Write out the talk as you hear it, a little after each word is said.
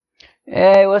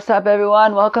Hey, what's up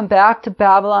everyone? Welcome back to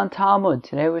Babylon Talmud.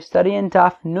 Today we're studying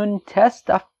Daf Nun Tes,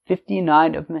 Daf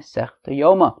 59 of Masechta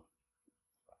Yoma.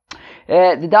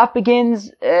 The Daf begins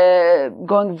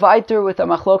going weiter with a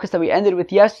machlokas that we ended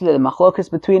with yesterday, the machlokas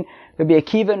between Rabbi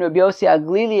Akiva and Rabbi Yossi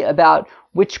Aglili about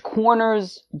which corner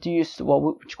do you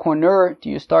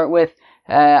start with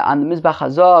on the Mizbach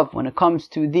Hazav when it comes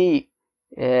to the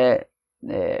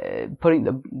putting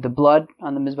the blood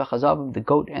on the Mizbach Hazav of the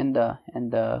goat and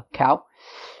the cow.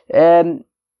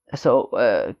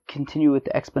 So continue with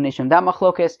the explanation of that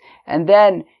machlokas, and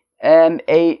then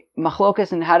a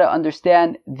machlokas in how to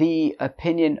understand the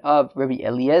opinion of Rabbi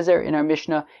Eliezer in our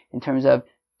Mishnah in terms of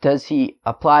does he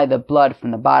apply the blood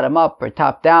from the bottom up or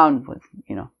top down with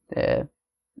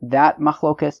that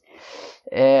machlokas.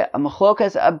 A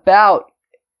machlokas about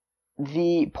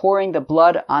the pouring the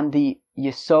blood on the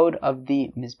yesod of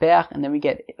the mizbeach, and then we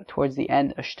get towards the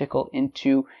end a shtickle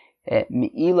into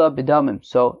me'ila b'damim.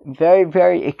 So very,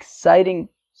 very exciting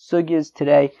sugyas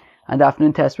today on Daf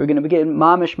Nun Tes. We're going to begin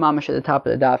mamish at the top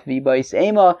of the Daf. V'ba'is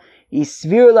ema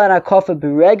isvir lana kofa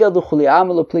b'regel l'chuli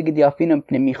amalo pligid yafinam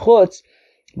pnei michutz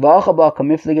v'acha ba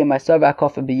kamiflige ma'savar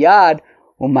hakofa b'yad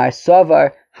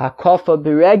u'ma'savar hakofa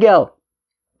b'regel.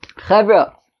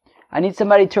 Chevra, I need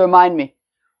somebody to remind me.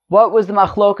 What was the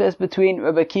machlokas between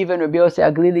Rabbi Akiva and Rabbi Yossi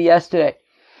Aglili yesterday?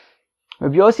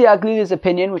 Rabbi Yossi Aglili's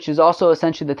opinion, which is also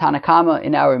essentially the Tanakama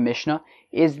in our Mishnah,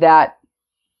 is that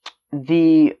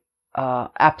the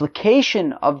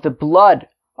application of the blood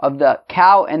of the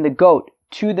cow and the goat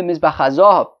to the Mizbach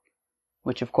HaZohav,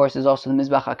 which of course is also the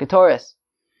Mizbach HaKetores,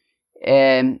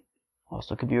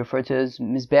 also could be referred to as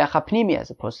Mizbeach HaPnimi as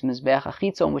opposed to Mizbeach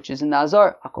HaChitzon, which is in the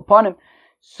Azar, Akoponim.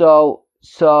 So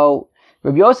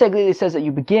Rabbi Yossi Aglili says that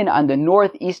you begin on the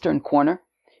northeastern corner,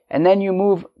 and then you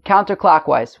move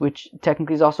counterclockwise, which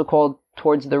technically is also called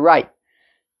towards the right,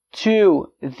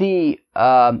 to the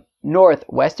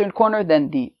northwestern corner, then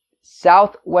the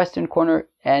southwestern corner,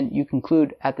 and you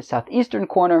conclude at the southeastern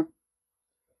corner.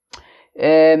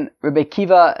 Rabbi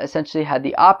Akiva essentially had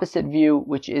the opposite view,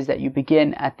 which is that you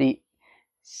begin at the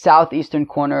southeastern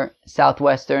corner,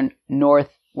 southwestern,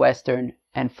 northwestern,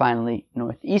 and finally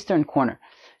northeastern corner.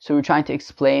 So we're trying to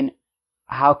explain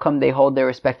how come they hold their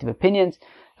respective opinions.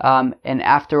 And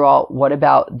after all, what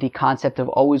about the concept of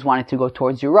always wanting to go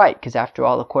towards your right? Because after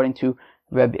all, according to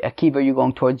Rabbi Akiva, you're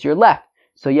going towards your left.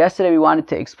 So yesterday we wanted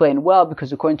to explain, well,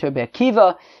 because according to Rabbi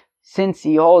Akiva, since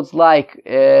he holds like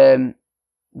the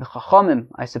Chachamim,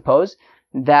 I suppose,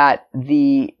 that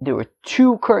there were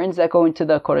two curtains that go into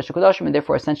the Kodesh HaKodashim, and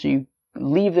therefore essentially you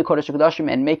leave the Kodesh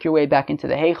HaKodashim and make your way back into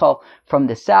the Heichal from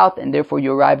the south, and therefore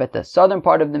you arrive at the southern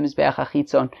part of the Mizbeach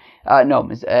HaChitzon, of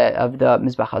the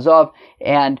Mizbeach HaZohav,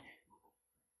 and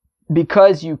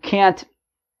because you can't,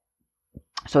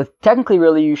 so technically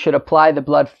really you should apply the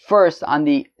blood first on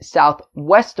the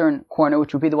southwestern corner,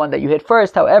 which would be the one that you hit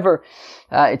first. However,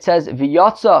 it says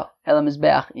V'yotza el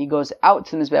Mizbeach, he goes out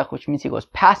to the Mizbeach, which means he goes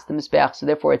past the Mizbeach, so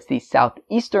therefore it's the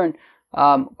southeastern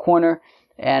corner,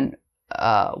 and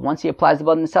once he applies the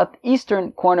blood in the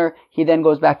southeastern corner, he then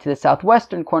goes back to the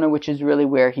southwestern corner, which is really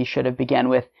where he should have began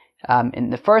with in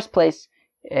the first place.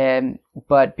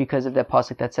 But because of the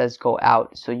pasuk that says go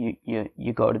out, so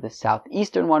you go to the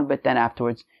southeastern one, but then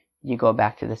afterwards you go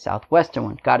back to the southwestern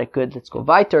one. Got it? Good. Let's go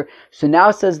weiter. So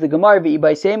now says the Gemara,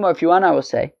 or if you want, I will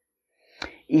say,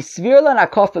 Isvir lana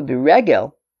kofa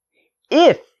b'regel.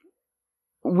 If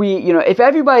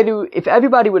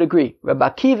everybody would agree, Rabbi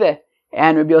Akiva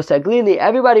and Rabbi Yossi Aglili,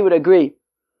 everybody would agree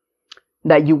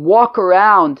that you walk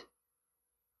around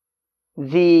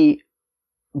the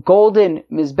golden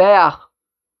Mizbeach,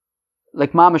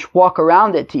 like mamish, walk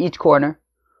around it to each corner.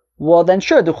 Well, then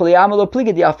sure, everyone would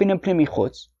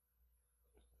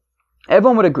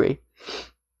agree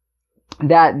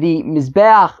that the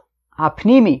Mizbeach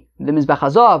HaPnimi, the Mizbeach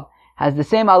HaZohav, has the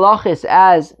same halachis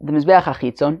as the Mizbeach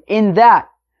HaChitzon, in that,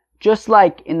 just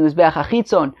like in the Mizbeach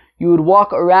HaChitzon, you would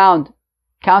walk around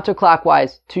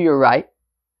counterclockwise to your right.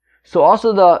 So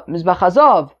also the Mizbeach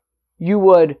HaZohav, you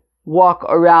would walk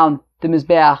around the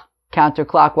Mizbeach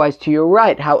counterclockwise to your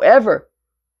right. However,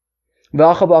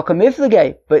 but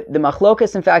the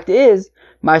machlokas in fact is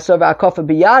ma'savar hakofa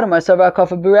b'yad and ma'savar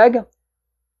hakofa b'regel.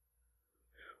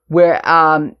 Where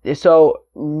so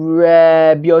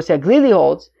Rabbi Yossi Aglili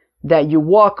holds that you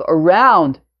walk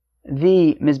around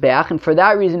the Mizbeach, and for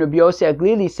that reason Rabbi Yossi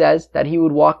Aglili says that he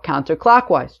would walk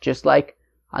counterclockwise, just like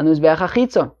on the Mizbeach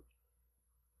HaChitzon.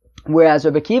 Whereas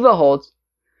Rabbi Akiva holds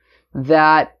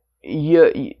that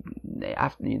the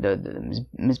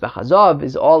Mizbeach HaZohav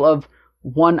is all of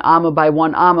 1 amma by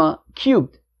 1 amma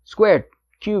cubed, squared.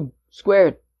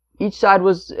 Each side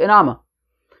was an amma.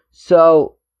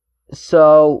 So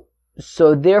so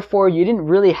therefore you didn't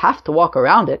really have to walk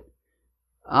around it.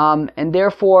 And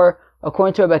therefore,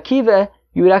 according to Rabbi Akiva,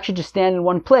 you would actually just stand in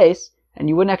one place, and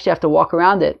you wouldn't actually have to walk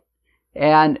around it.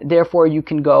 And therefore, you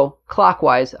can go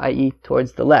clockwise, i.e.,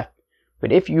 towards the left.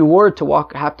 But if you were to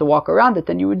have to walk around it,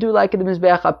 then you would do like the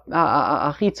Mizbeach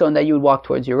HaChitzon, that you would walk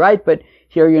towards your right. But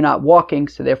here you're not walking,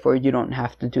 so therefore you don't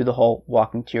have to do the whole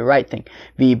walking to your right thing.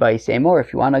 Or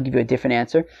if you want, I'll give you a different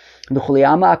answer.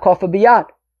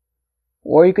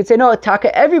 Or you could say, no,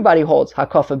 Taka, everybody holds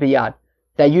Hakofa Biyad.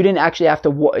 That you didn't actually have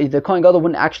to, the Kohen Gadol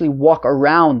wouldn't actually walk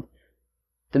around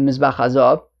the Mizbach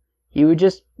HaZahav. He would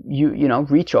just,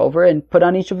 reach over and put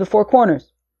on each of the four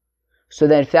corners. So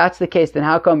then if that's the case, then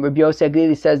how come Rabbi Yossi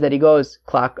HaGlili says that he goes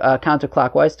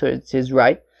counterclockwise towards his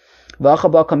right?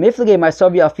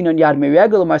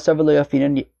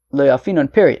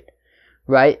 Period.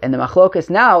 Right? And the machlokas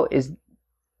now is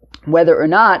whether or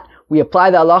not we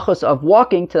apply the halachos of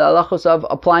walking to the halachos of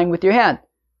applying with your hand.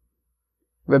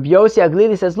 Rabbi Yossi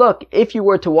HaGlili says, look, if you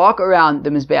were to walk around the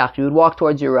Mizbeach, you would walk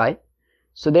towards your right.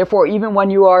 So therefore, even when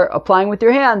you are applying with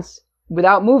your hands,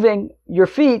 without moving your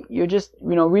feet, you're just,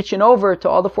 reaching over to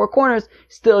all the four corners,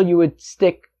 still you would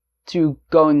stick to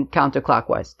going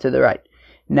counterclockwise to the right.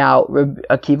 Now, Rabbi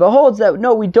Akiva holds that,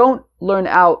 no, we don't learn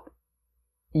out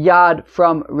Yad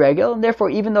from Regel, and therefore,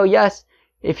 even though, yes,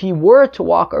 if he were to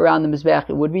walk around the Mizbeach,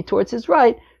 it would be towards his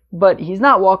right, but he's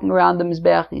not walking around the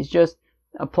Mizbeach, he's just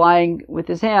applying with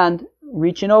his hand,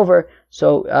 reaching over,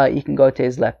 so he can go to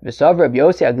his left. But does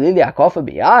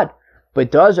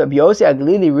Rabbi Yossi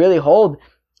HaGlili really hold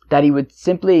that he would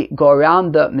simply go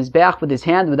around the Mizbeach with his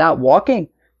hand without walking?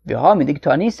 The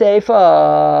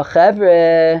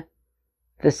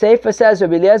Seifa says,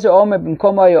 Rabbi Eliezer Omer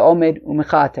b'mkomo omed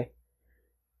u'mechate.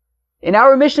 In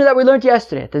our Mishnah that we learned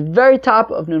yesterday, at the very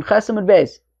top of Nun Ches Amud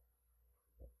Beis,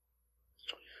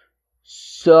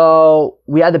 so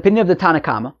we had the opinion of the Tanna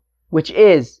Kama, which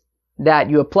is that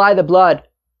you apply the blood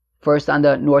first on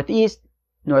the northeast,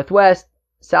 northwest,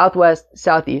 southwest,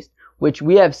 southeast, which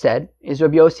we have said is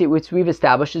Rabbi Yossi, which we've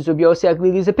established is Rabbi Yossi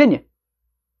HaGlili's opinion.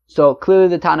 So clearly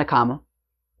the Tanna Kama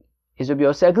is Rabbi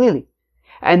Yossi HaGlili.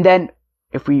 And then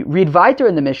if we read weiter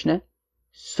in the Mishnah,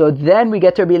 so then we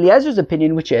get to Rabbi Eliezer's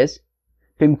opinion, which is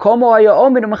that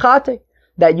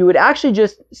you would actually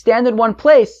just stand in one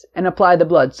place and apply the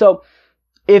blood. So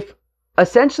if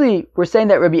essentially we're saying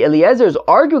that Rabbi Eliezer is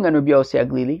arguing on Rabbi Yossi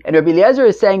HaGlili, and Rabbi Eliezer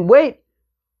is saying, wait,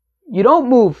 you don't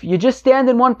move, you just stand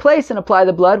in one place and apply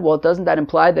the blood, well, doesn't that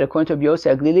imply that according to Rabbi Yossi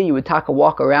HaGlili, you would take a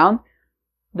walk around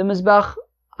the Mizbach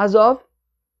HaZahav?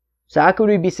 So how could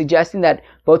we be suggesting that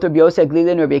both Rabbi Yossi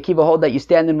HaGlili and Rabbi Akiva hold that you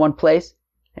stand in one place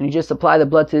and you just apply the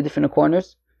blood to the different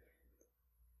corners?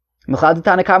 Right?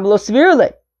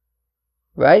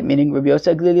 Meaning Rabbi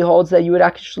Yossi HaGlili holds that you would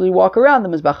actually walk around the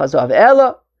Mizbach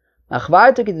HaZahav.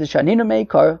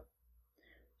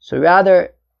 So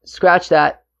rather, scratch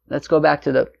that. Let's go back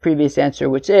to the previous answer,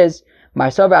 which is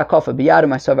Marsavar HaKofa B'yad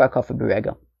and Marsavar HaKofa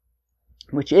B'regel,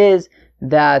 which is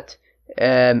that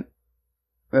Rabbi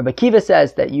Akiva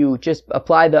says that you just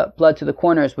apply the blood to the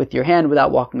corners with your hand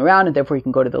without walking around, and therefore you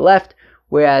can go to the left,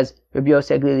 whereas Rabbi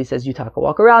Yossi HaGlili says you take a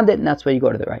walk around it, and that's why you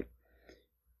go to the right.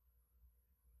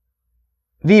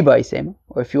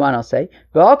 Or if you want, I'll say,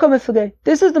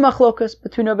 this is the machlokas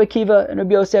between Rabbi Akiva and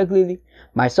Rabbi Yossi HaGlili.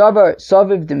 My savar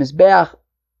saviv de mizbeach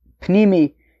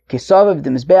pnimi kesaviv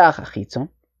de mizbeach achitzon.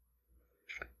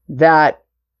 That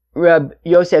Rabbi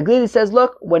Yossi HaGlili says,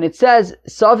 look, when it says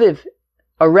saviv,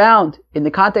 around, in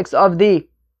the context of the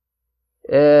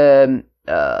Kohen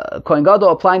Gadol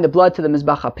applying the blood to the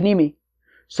mizbeach pnimi,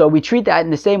 so we treat that in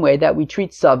the same way that we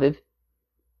treat saviv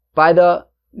by the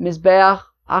mizbeach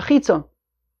achitzon.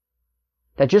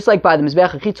 That just like by the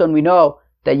Mizbeach HaChitzon, we know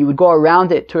that you would go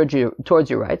around it towards your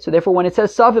right. So therefore, when it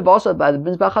says Saviv also by the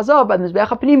Mizbeach HaZahav, by the Mizbeach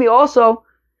HaPnimi also,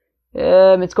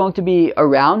 it's going to be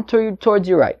around towards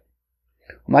your right.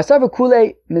 Whereas Rabbi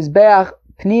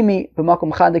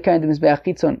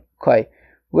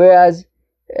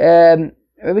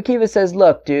Akiva says,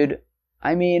 look, dude,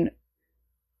 I mean,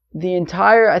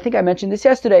 I think I mentioned this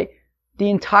yesterday, the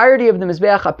entirety of the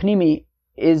Mizbeach HaPnimi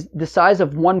is the size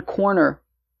of one corner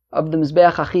of the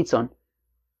Mizbeach HaChitzon.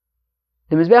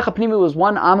 The Mizbeach HaPnimi was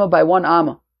 1 amma by 1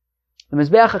 amma. The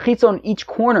Mizbeach HaChitzon, each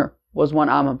corner was 1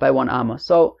 amma by 1 amma.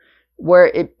 So,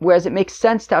 whereas it makes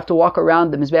sense to have to walk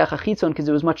around the Mizbeach HaChitzon because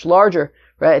it was much larger,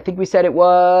 right? I think we said it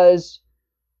was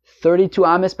 32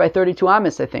 amas by 32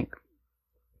 amas, I think.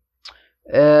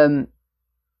 I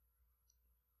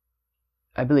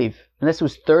believe. Unless it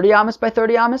was 30 amas by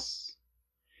 30 amas.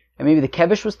 And maybe the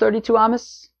Kevish was 32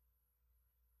 amas.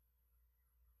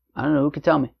 I don't know, who could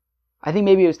tell me? I think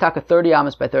maybe it was taka 30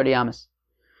 amas by 30 amas.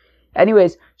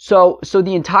 Anyways, so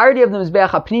the entirety of the Mizbeach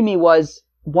HaPnimi was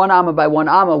 1 amma by 1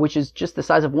 amma, which is just the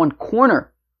size of one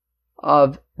corner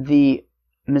of the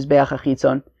Mizbeach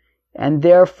HaChitzon, and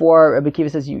therefore Rabbi Akiva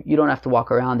says you don't have to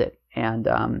walk around it, and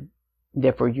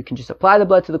therefore you can just apply the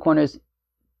blood to the corners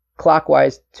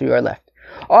clockwise to your left.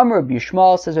 Amar Rabbi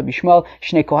Yishmael, says Rabbi Yishmael,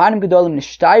 Shnei Kohanim Gedolim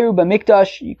Nishtayru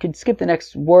B'Mikdash. You could skip the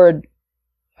next word.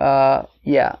 I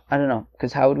don't know,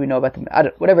 because how would we know about them?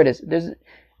 Whatever it is.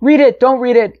 Read it, don't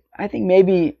read it. I think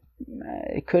maybe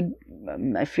it could.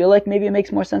 I feel like maybe it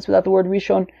makes more sense without the word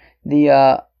Rishon.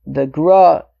 The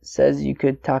Gra says you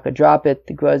could taka drop it.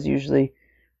 The Gra is usually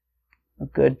a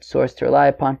good source to rely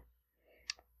upon.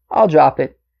 I'll drop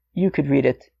it. You could read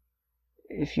it.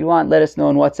 If you want, let us know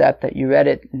on WhatsApp that you read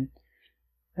it, and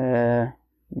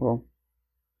we'll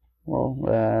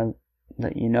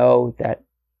let you know that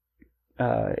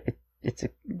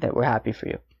that we're happy for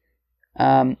you.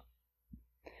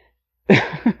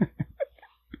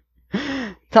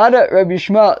 Tada Rabbi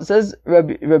Yishmael, says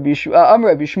Rabbi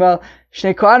Yishmael,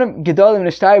 Shnei Kohanim Gedolim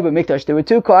Nishtayu B'Mikdash. There were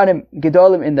 2 Kohanim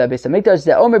Gedolim in the Beis HaMikdash.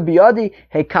 Ze Omer Biyadi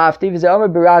Hekafti, Ze Omer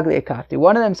Biragli Hekafti.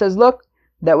 One of them says, look,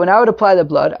 that when I would apply the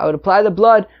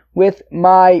blood with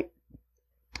my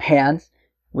hands,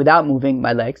 without moving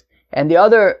my legs. And the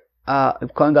other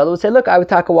Kohen Gadol would say, look, I would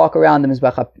take a walk around the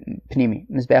Mizbeach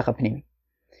HaPnimi.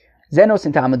 Zenos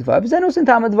and Tam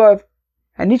Advarv.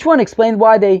 And each one explained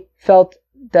why they felt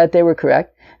that they were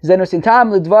correct. Zenos and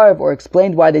Tam Advarv, or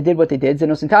explained why they did what they did.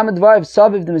 Zenos and Tam Advarv,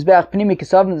 Saviv the Mizbeach Pnimi,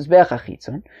 Kesav the Mizbeach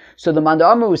HaChitzon. So the Manda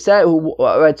Amar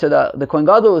the Kohen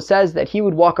Gadol who says that he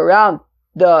would walk around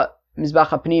the Mizbeach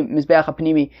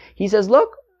HaPnimi, he says,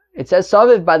 look, it says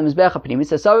Saviv by the Mizbeach HaPnimi, it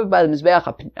says Saviv by the Mizbeach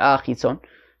HaChitzon.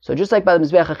 So just like by the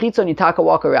Mizbeach HaChitzon, you take a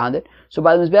walk around it. So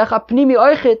by the Mizbeach HaPnimi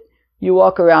Oichit, you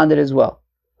walk around it as well.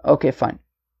 Okay, fine.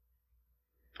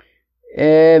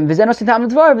 V'zenos Tam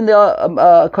Advarv, and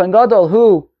the Kohen Gadol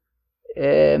who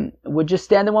would just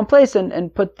stand in one place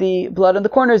and put the blood on the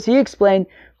corners, he explained,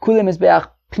 Kuli Mizbeach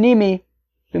Pnimi,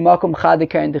 B'makom Chad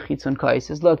Keren Dechitzon Kai. He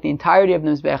says, look, the entirety of the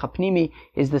Mizbeach HaPnimi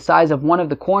is the size of one of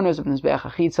the corners of the Mizbeach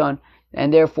HaChitzon,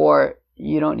 and therefore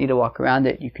you don't need to walk around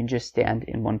it, you can just stand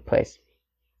in one place.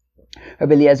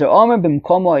 Rabbi Eliezer Omer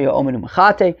B'mkomo Yo'omer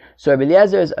Umachate. So Rabbi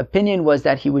Eliezer's opinion was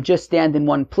that he would just stand in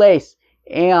one place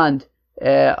and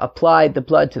apply the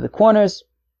blood to the corners.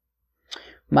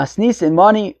 Masnis and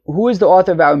Mani, who is the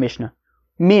author of our Mishnah?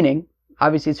 Meaning,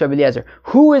 obviously it's Rabbi Eliezer.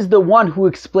 Who is the one who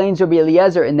explains Rabbi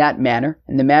Eliezer in that manner,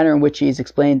 in the manner in which he is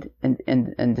explained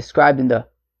and described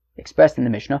expressed in the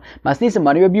Mishnah? Masnis and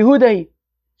Mani Rabbi Yehuda.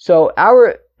 So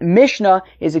our Mishnah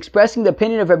is expressing the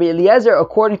opinion of Rabbi Eliezer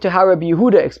according to how Rabbi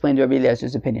Yehuda explained Rabbi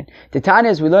Eliezer's opinion. The Tanya,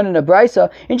 as we learn in a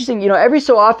Brisa, interesting, every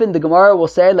so often the Gemara will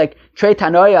say like Trei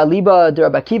Tanoia Aliba de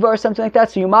Rabbi Akiva or something like that.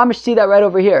 So you mamish see that right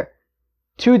over here.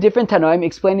 2 different Tanoim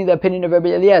explaining the opinion of Rabbi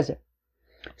Eliezer.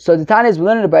 So the Tanya, as we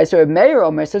learn in a Brisa, Rabbi Meir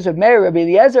Omer says, Rabbi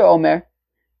Eliezer Omer,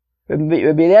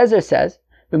 Rabbi Eliezer says,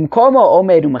 B'mkomo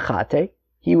Omer Umachate,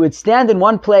 he would stand in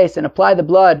one place and apply the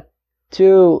blood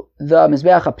to the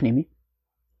Mizbeach HaPnimi.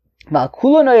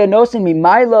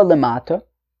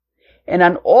 And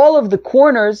on all of the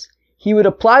corners, he would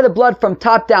apply the blood from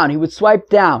top down. He would swipe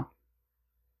down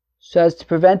so as to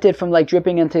prevent it from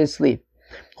dripping into his sleeve.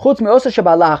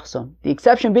 The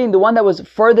exception being the one that was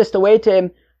furthest away to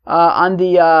him on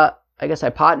the,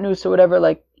 hypotenuse or whatever,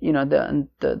 I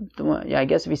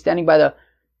guess if he's standing by the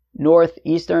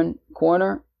northeastern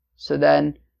corner, so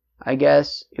then I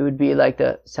guess it would be like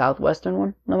the southwestern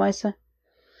one, Lamaisa.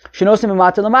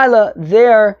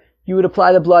 There, you would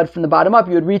apply the blood from the bottom up.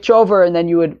 You would reach over and then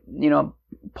you would,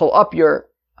 pull up your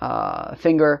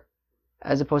finger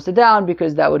as opposed to down,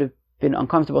 because that would have been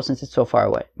uncomfortable since it's so far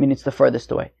away. I mean, it's the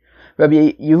furthest away.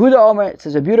 Rabbi Yehuda Omer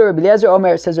says Rabbi Yehuda, Rabbi Eliezer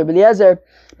Omer says Rabbi Eliezer,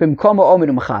 B'mkomo Omer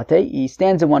Umachate, he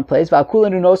stands in one place,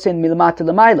 V'akulanu nosen milamata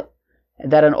l'mayla,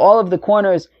 that on all of the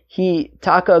corners,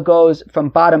 taka goes from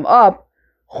bottom up,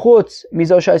 Chutz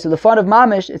mizoshai, so the front of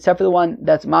mamish, except for the one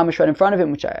that's mamish right in front of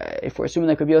him, which if we're assuming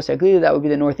like Rabbi Yossi Aglili, that would be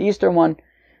the northeastern one.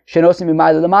 Shenosim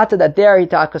mimayla lamata, that there he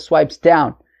taka swipes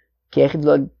down. Kiechid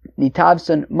lo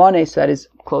nitavson mone, so that his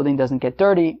clothing doesn't get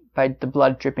dirty by the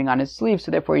blood dripping on his sleeve.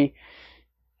 So therefore he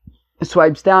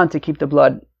swipes down to keep the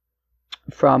blood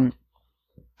from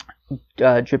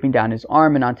dripping down his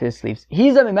arm and onto his sleeves.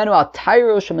 He's a mimenu al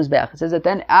tayro shemizbeach. It says that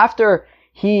then after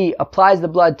he applies the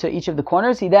blood to each of the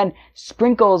corners, he then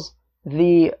sprinkles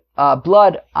the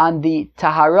blood on the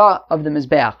tahara of the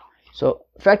mizbeach. So,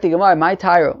 Frekti Gemara, my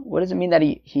tahara, what does it mean that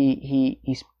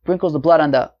he sprinkles the blood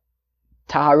on the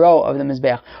tahara of the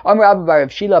mizbeach? Amar Rabbi Bar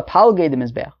Rav Shila palgei the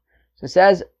mizbeach. So it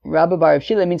says Rabbi Bar Rav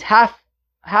Shila, it means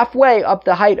halfway up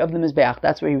the height of the mizbeach.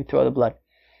 That's where he would throw the blood.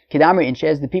 Kidamri Inshe,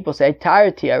 as the people say,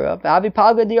 Tire Tiara, Vavi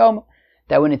Palga Dioma,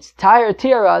 that when it's Tire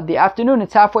Tiara, the afternoon,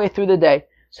 it's halfway through the day.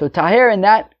 So Tahir in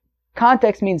that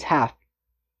context means half.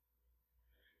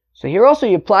 So here also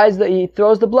he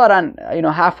throws the blood on,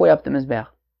 halfway up the Mizbech.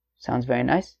 Sounds very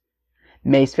nice.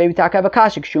 When he throws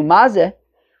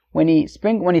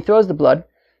the blood,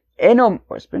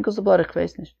 or sprinkles the blood, he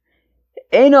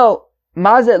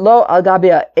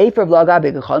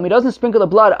doesn't sprinkle the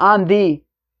blood on the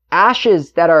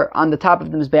ashes that are on the top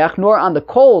of the Mizbech, nor on the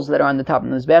coals that are on the top of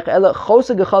the Mizbech.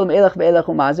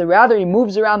 Rather, he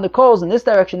moves around the coals in this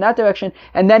direction, that direction,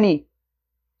 and then he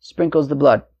sprinkles the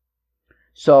blood.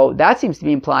 So that seems to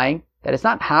be implying that it's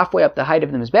not halfway up the height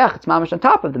of the Mizbech, it's mamash on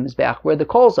top of the Mizbech, where the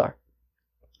coals are,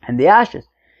 and the ashes.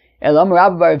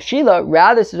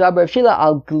 Rather, says Rabbi Rav Shila,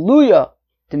 al gluya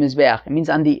the Mizbech. It means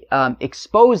on the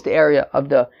exposed area of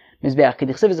the Mizbech.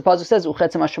 K'dichsiv, as the pasuk says,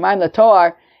 uchetzem hashamayim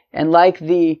latoar, and like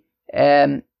the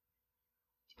etzem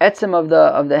of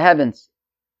the heavens,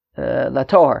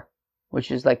 latoar,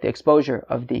 which is like the exposure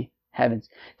of the heavens.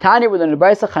 Tanya, within the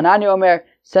Brisa, Chananya Omer,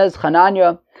 says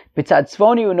Chananya, B'tzad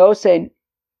Tzvoni Unosein,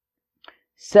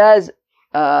 says,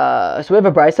 so we have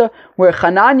a Brisa, where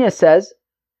Chananya says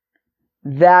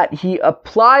that he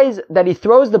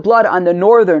throws the blood on the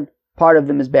northern part of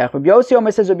the Mizbech. Rabbi Yossi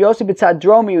Omer says, Rabbi Yossi B'tzad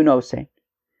Dromi Unosein,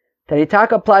 that he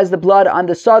applies the blood on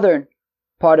the southern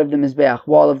part of the Mizbech,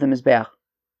 wall of the Mizbech.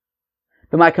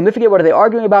 But my Kamifigate, what are they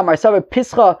arguing about? Marsav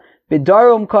Pischa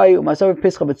B'darum Koi, Marsav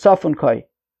Pischa B'tzafun Koi.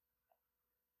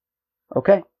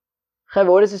 Okay.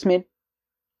 Cheva, what does this mean?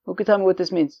 Who can tell me what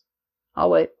this means? I'll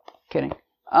wait. Kidding.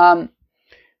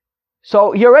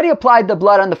 So he already applied the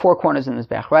blood on the four corners of the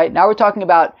Mizbech, right? Now we're talking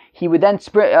about he would then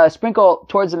sprinkle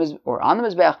towards the Mizbech, or on the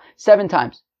Mizbech, 7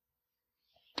 times.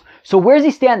 So where's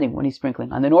he standing when he's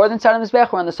sprinkling? On the northern side of the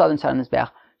Mizbech or on the southern side of the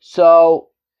Mizbech? So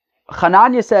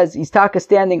Chananya says he's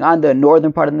standing on the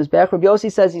northern part of the Mizbech. Rabbi Yossi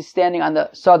says he's standing on the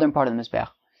southern part of the Mizbech.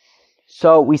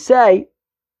 So we say,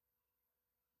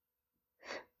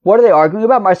 what are they arguing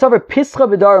about? Marsavar Pischa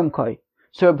B'darum Koi.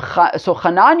 So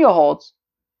Chananya holds,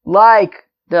 like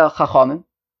the Chachamim,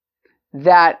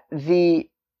 that the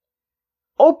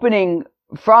opening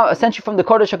essentially from the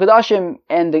Kodesh HaKadoshim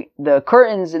and the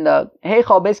curtains in the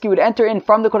Heichal basically would enter in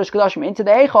from the Kodesh HaKadoshim into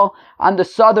the Heichal on the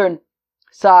southern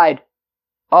side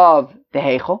of the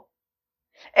Heichal.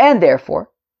 And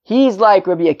therefore, he's like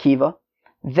Rabbi Akiva,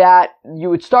 that you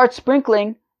would start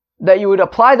sprinkling, that you would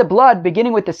apply the blood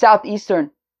beginning with the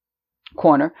southeastern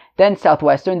corner, then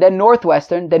southwestern, then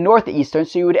northwestern, then northeastern.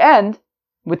 So you would end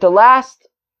with the last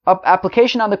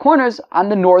application on the corners on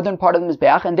the northern part of the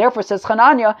Mizbeach, and therefore, says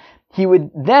Chananya, he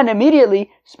would then immediately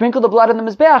sprinkle the blood on the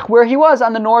Mizbeach where he was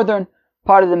on the northern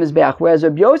part of the Mizbeach. Whereas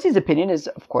Rabbi Yossi's opinion is,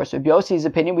 of course, Rabbi Yossi's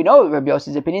opinion, we know Rabbi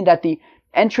Yossi's opinion, that the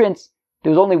entrance,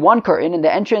 there was only one curtain, and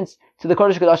the entrance to the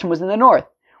Kodesh HaKadoshim was in the north,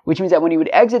 which means that when he would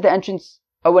exit the entrance,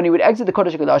 or when he would exit the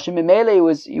Kodesh HaKadoshim, in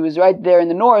Mele, he was right there in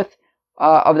the north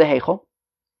of the Heichel.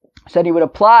 So that he would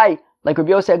apply, like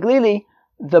Rabbi Yossi Aglili,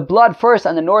 the blood first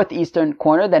on the northeastern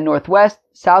corner, then northwest,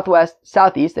 southwest,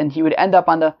 southeast, and he would end up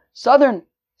on the southern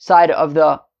side of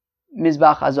the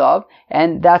Mizbach Azav,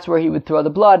 and that's where he would throw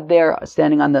the blood there,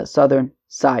 standing on the southern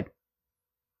side.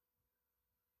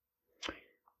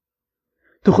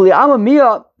 You could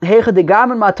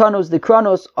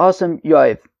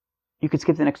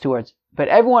skip the next 2 words. But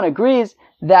everyone agrees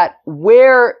that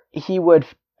where he would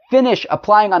finish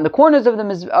applying on the corners of the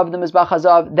Mizbach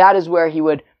Hazav, that is where he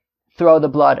would throw the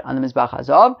blood on the Mizbach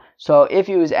Hazav. So if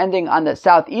he was ending on the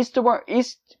southeast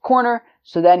corner,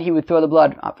 so then he would throw the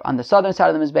blood on the southern side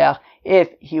of the Mizbach. If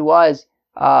he was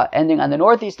ending on the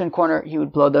northeastern corner, he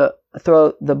would throw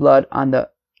the blood on the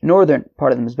northern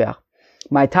part of the Mizbach.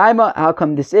 My timer, how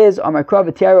come this is? Amar Krav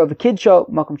v'tiaro v'kidsho,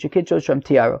 makom shekidsho sham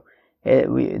tiaro.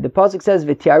 The pasuk says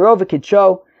v'tiaro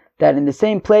v'kidsho, that in the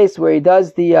same place where he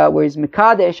does where he's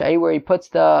mekadesh, i.e. where he puts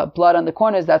the blood on the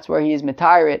corners, that's where he is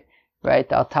metair,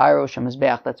 right? Al tairo sham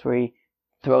mizbeach, that's where he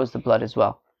throws the blood as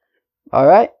well.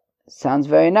 Alright? Sounds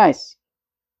very nice.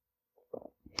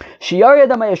 Shiyar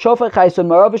yadam hayashofer chayson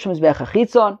marav sham mizbeach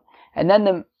achitzon, and then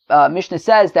the Mishnah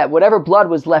says that whatever blood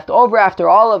was left over after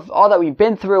all that we've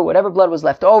been through, whatever blood was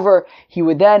left over, he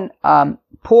would then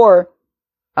pour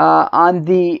on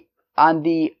the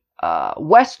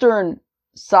western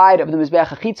side of the Mizbeach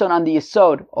HaChitzon, on the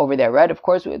Yesod over there, right? Of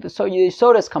course, the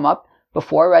Yesod has come up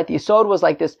before, right? The Yesod was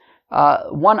like this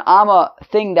 1 amma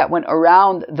thing that went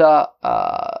around the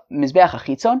Mizbeach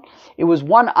HaChitzon. It was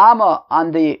 1 amma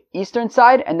on the eastern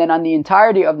side, and then on the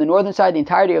entirety of the northern side, the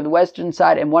entirety of the western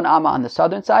side, and 1 amma on the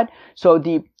southern side. So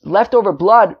the leftover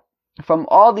blood from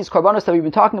all these korbanos that we've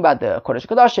been talking about, the Kodesh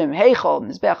Kodashim, Heichal,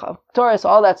 Mizbech, Torah,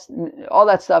 all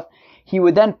that stuff, he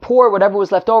would then pour whatever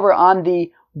was left over on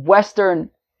the western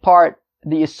part,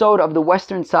 the yesod of the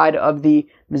western side of the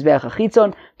Mizbech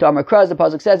HaChitzon. To Amar Kraz, the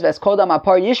pasuk says, Ves kodam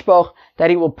apar yishboch, that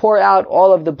he will pour out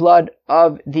all of the blood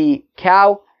of the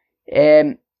cow.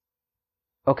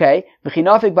 Okay,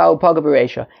 V'chinafik ba'u paga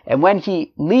b'reisha. And when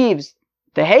he leaves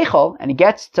the Heichal and he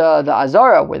gets to the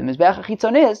Azara where the Mizbech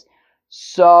HaChitzon is,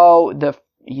 so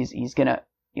he's gonna,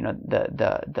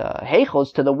 the Heichal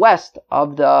is to the west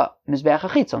of the Mizbech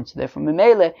HaChitzon. So therefore,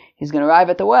 Memele, he's gonna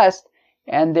arrive at the west,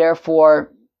 and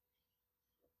therefore,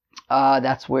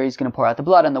 that's where he's going to pour out the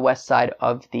blood on the west side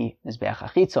of the Mizbeach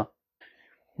HaChitzon.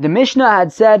 The Mishnah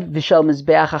had said, V'shel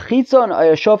Mizbeach HaChitzon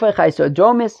oyashofech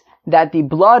ha'isodromis, that the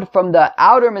blood from the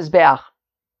outer Mizbeach,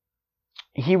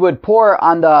 he would pour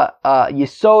on the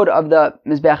yesod of the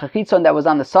Mizbeach HaChitzon that was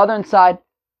on the southern side.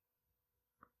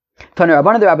 Taner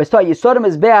Rabbanan, the rabbis taught, Yesod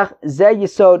Mizbeach ze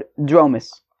yesod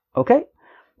dromis. Okay?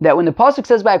 That when the pasuk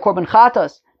says by a korban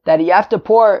chatas, that you have to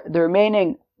pour the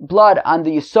remaining blood on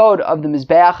the yesod of the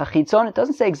Mizbeach HaChitzon. It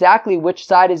doesn't say exactly which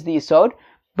side is the yesod,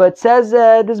 but it says,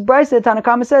 this Brisa, Tanna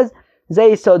Kama says, Ze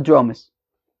yesod dromis.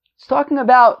 It's talking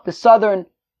about the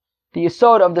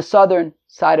yesod of the southern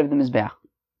side of the Mizbeach.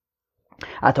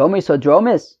 Atom yesod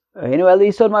dromis, Inu eli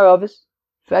yesod maravis.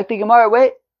 In fact, the Gemara,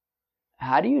 wait,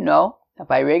 how do you know that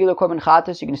by regular korban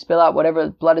chatas, you're going to spill out whatever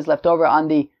blood is left over on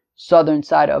the southern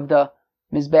side of the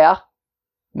Mizbeach?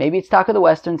 Maybe it's taka the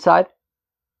western side.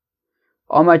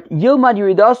 Well,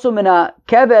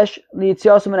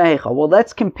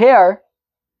 let's compare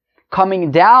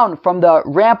coming down from the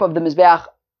ramp of the Mizbeach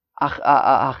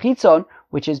HaChitzon,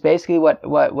 which is basically what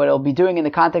it'll be doing in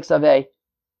the context of a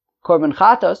korban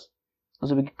chatos.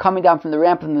 So we'll be coming down from the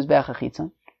ramp of the Mizbeach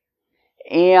HaChitzon.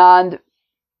 And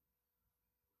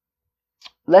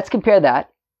let's compare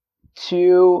that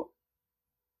to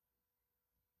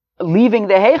leaving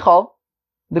the Heichal,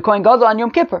 the Kohen Gadol on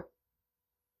Yom Kippur.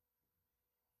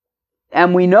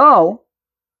 And we know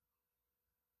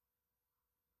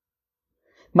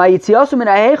Ma yitziyasu min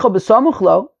ha'heichal b'samuch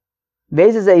lo,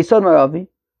 v'ezeh ze yisod maravi,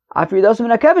 after yidasu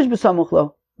min ha'kevesh b'samuch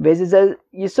lo, v'ezeh ze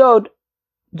yisod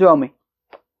dromi.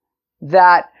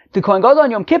 That the Kohen Gadol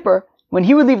on Yom Kippur, when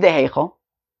he would leave the Heichal,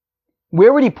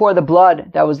 where would he pour the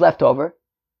blood that was left over?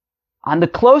 On the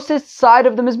closest side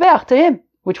of the Mizbeach to him,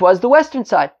 which was the western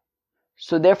side.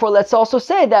 So therefore, let's also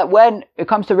say that when it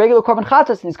comes to regular korban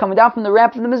chatas and he's coming down from the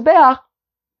ramp of the Mizbeach,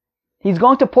 he's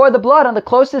going to pour the blood on the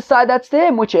closest side that's to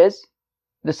him, which is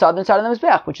the southern side of the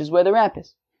Mizbeach, which is where the ramp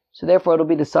is. So therefore, it'll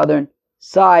be the southern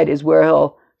side is where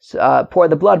he'll pour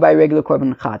the blood by regular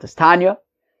korban chatas. Tanya,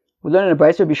 we learn in the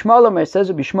Brisa, Rabbi Shmuel, where it says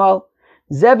Rabbi Shmuel,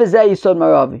 Zeh v'zeh yisod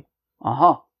maravi.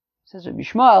 It says Rabbi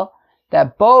Shmuel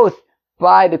that both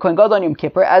by the Kohen Gadol on Yom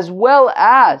Kippur, as well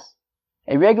as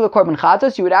a regular korban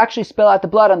chatas, you would actually spill out the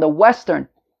blood on the western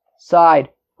side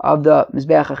of the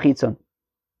Mizbeach HaChitzon.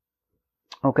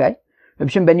 Okay. Reb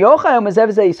Shimon ben Yochai Zeh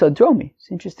v'zeh yisod dromi.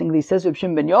 It's interestingly, it says Reb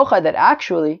Shimon ben Yochai that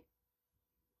actually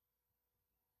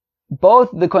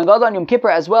both the Kohen Gadol on Yom Kippur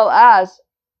as well as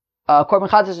korban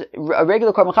chatas, a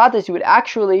regular korban chatas, you would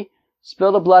actually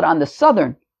spill the blood on the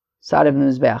southern side of the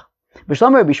Mizbeach. I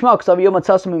understand Rabbi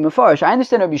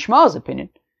Shmuel's opinion,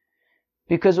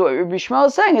 because what Rabbi Shmuel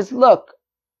is saying is, look,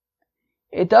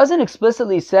 it doesn't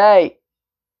explicitly say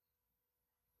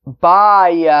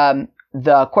by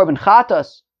the korban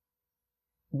chatas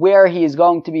where he is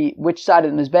going to be, which side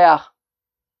of the Mizbeach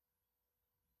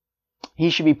he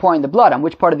should be pouring the blood on,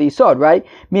 which part of the Yisod, right?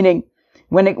 Meaning,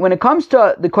 when it comes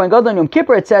to the Kohen Gadol on Yom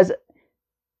Kippur, it says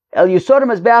El Yisod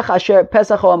Mizbeach Asher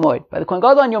Pesach Oel Moed. By the Kohen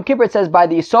Gadol on Yom Kippur, it says by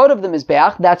the Yisod of the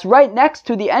Mizbeach, that's right next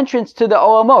to the entrance to the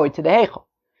Oel Moed, to the Heichal.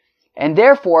 And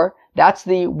therefore, that's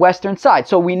the western side.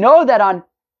 So we know that on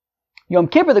Yom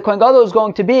Kippur, the Kohen Gadol is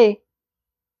going to be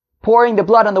pouring the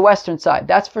blood on the western side.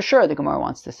 That's for sure, the Gemara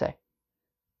wants to say.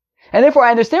 And therefore,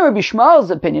 I understand Rabbi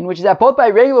Shmuel's opinion, which is that both by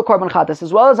regular korban chatas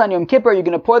as well as on Yom Kippur, you're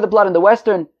going to pour the blood on the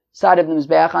western side of the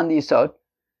Mizbeach, on the Yisod,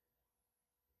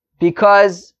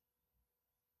 because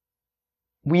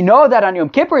we know that on Yom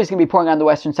Kippur he's going to be pouring on the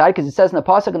western side, because it says in the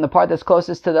pasuk, in the part that's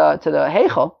closest to the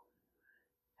Heichal,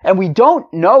 and we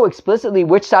don't know explicitly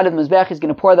which side of the Mizbeach he's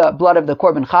going to pour the blood of the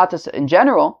korban chatas in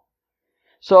general.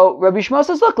 So Rabbi Shmuel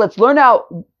says, look, let's learn out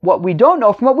what we don't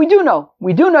know from what we do know.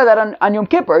 We do know that on Yom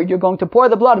Kippur, you're going to pour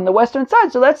the blood on the western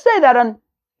side. So let's say that on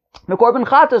the korban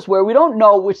chatas, where we don't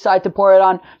know which side to pour it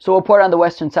on, so we'll pour it on the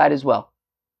western side as well.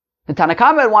 The Tanna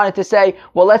Kama wanted to say,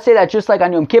 well, let's say that just like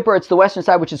on Yom Kippur, it's the western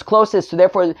side which is closest, so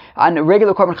therefore on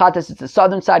regular korban chatas, it's the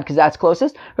southern side because that's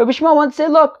closest. Rabbi Shmuel wanted to say,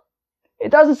 look, It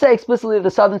doesn't say explicitly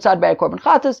the southern side by a Korban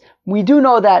Chatas. We do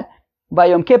know that by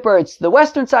Yom Kippur it's the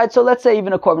western side, so let's say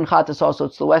even a Korban Chatas also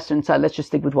it's the western side. Let's just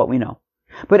stick with what we know.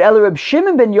 But El Reb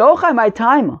Shimon ben Yochai my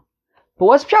time. But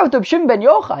what's pshat with Reb Shimon ben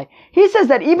Yochai? He says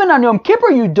that even on Yom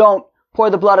Kippur you don't pour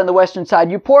the blood on the western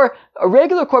side. You pour a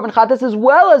regular Korban Chatas as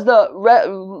well as the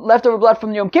leftover blood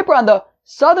from Yom Kippur on the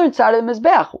southern side of the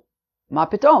Mizbech. Ma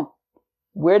pitom.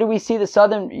 Where do we see the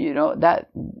southern,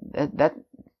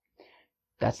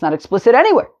 that's not explicit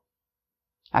anywhere.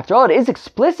 After all, it is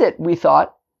explicit, we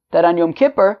thought, that on Yom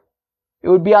Kippur, it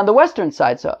would be on the western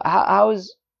side. So how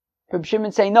is Reb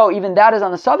Shimon saying, no, even that is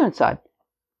on the southern side?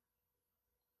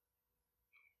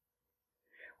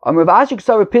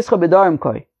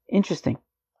 Interesting.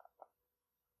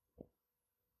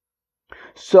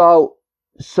 So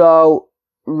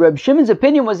Reb Shimon's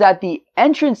opinion was that the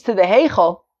entrance to the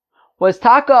Heichal was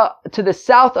taka to the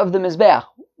south of the Mizbeach,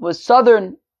 was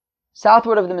southward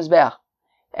of the Mizbeach.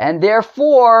 And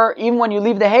therefore, even when you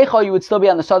leave the Heichal, you would still be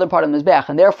on the southern part of the Mizbeach.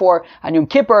 And therefore, on Yom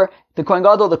Kippur, the Kohen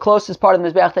Gadol, the closest part of the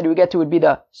Mizbeach that you would get to would be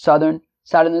the southern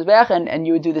side of the Mizbeach, and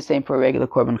you would do the same for a regular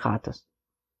Korban Chatas.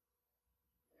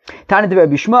 Tana Dver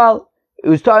Bishmal, it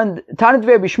was Tana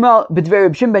Dver Bishmal, but Dver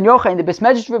Reb Shimon ben Yochai, in the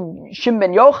Besmedrash Reb Shimon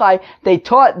ben Yochai, they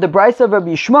taught the Brisa of Reb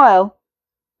Yishmael,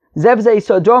 Zev Zei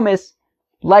Sodomis,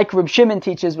 like Reb Shimon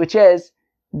teaches, which is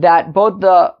that both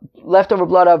the leftover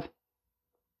blood of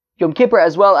Yom Kippur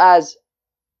as well as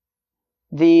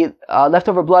the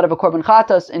leftover blood of a Korban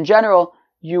Chatas in general,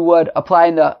 you would apply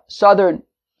in the southern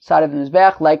side of the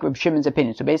Mizbeach, like Reb Shimon's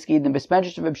opinion. So basically, in the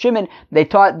Besmedrash of Reb Shimon, they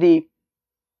taught the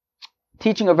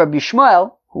teaching of Reb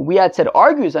Yishmael, who we had said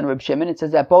argues on Reb Shimon. It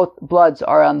says that both bloods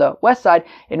are on the west side.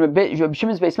 In Reb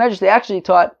Shimon's Besmedrash, they actually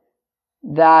taught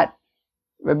that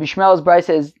Reb Yishmael's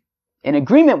Brisa is in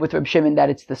agreement with Reb Shimon that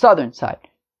it's the southern side.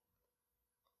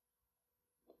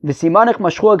 V'simanich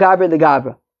mashchua gavra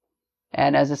legavra,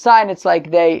 and as a sign, it's like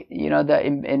they, in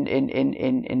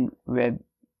Reb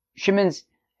Shimon's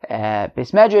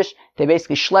Beis Medrash, they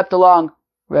basically schlepped along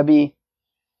Rabbi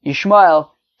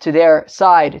Yishmael to their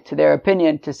side, to their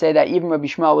opinion, to say that even Rabbi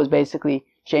Yishmael was basically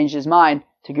changed his mind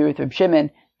to agree with Reb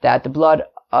Shimon that the blood,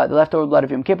 the leftover blood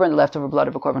of Yom Kippur and the leftover blood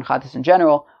of a Korban Chatas in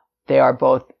general, they are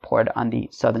both poured on the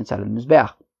southern side of the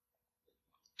Mizbeach.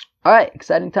 All right,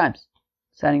 exciting times.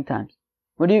 Exciting times.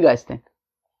 What do you guys think?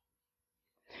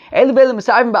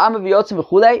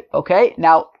 Okay,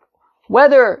 now,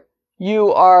 whether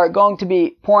you are going to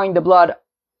be pouring the blood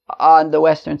on the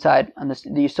western side, on the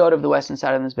yisod of the western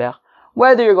side of the Mizbeach,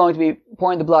 whether you're going to be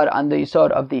pouring the blood on the yisod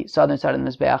of the southern side of the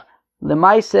Mizbeach,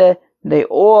 Lemaise, they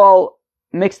all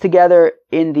mix together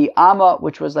in the Amma,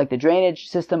 which was like the drainage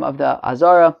system of the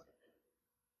Azara,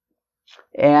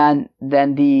 and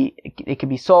then it can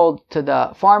be sold to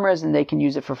the farmers and they can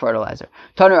use it for fertilizer.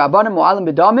 Tanur Rabbanim Mu'alim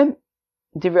B'damim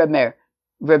Divrei Meir,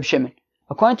 Reb Shimon.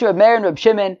 According to Reb Meir and Reb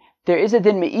Shimon, there is a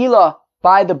din me'ilah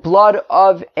by the blood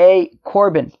of a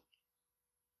korban.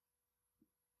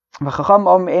 Whereas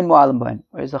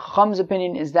the Chacham's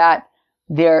opinion is that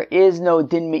there is no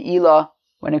din me'ilah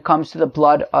when it comes to the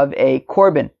blood of a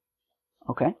korban.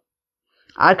 Okay?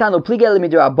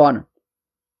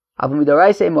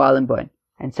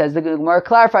 And says the Gemara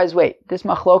clarifies, wait, this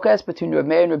machlokas between Reb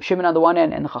Meir and Reb Shimon on the one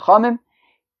hand and the Chachamim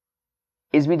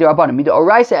is midorabanan.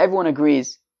 Midoraisa, everyone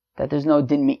agrees that there's no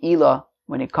din me'ilah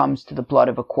when it comes to the blood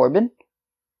of a korban,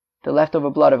 the leftover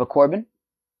blood of a korban,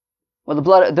 well, the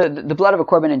blood of a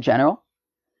korban in general.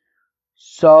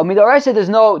 So midoraisa, there's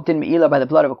no din me'ilah by the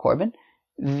blood of a korban.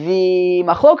 The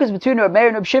machlokas between Reb Meir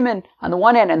and Reb Shimon on the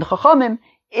one hand and the Chachamim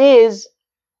is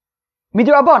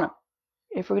midorabanan.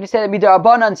 If we're going to say that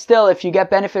midarabanan still, if you get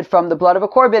benefit from the blood of a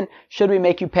korban, should we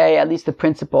make you pay at least the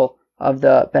principle of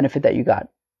the benefit that you got?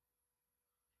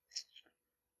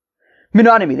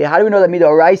 Minanimi, how do we know that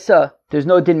midoraisa, there's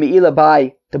no din me'ilah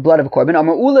by the blood of a korban?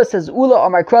 Amar Ula says,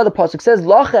 Amar Kra, the pasuk says,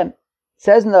 Lachem,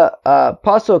 says in the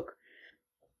pasuk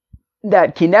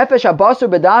that ki nefesh habasur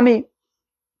bedami,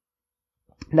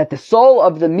 that the soul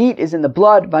of the meat is in the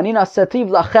blood. Vanina sativ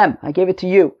lachem, I gave it to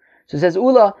you. So it says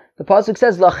Ula, the pasuk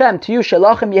says lachem, to you,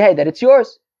 shalachem yehei, that it's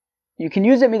yours. You can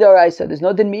use it midoraisa. There's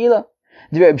no din me'ilah.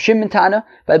 The Reb Shimon Tana,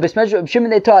 by the Besmedrash Reb Shimon,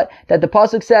 they taught that the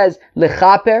pasuk says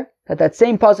lechaper, that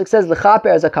same pasuk says lechaper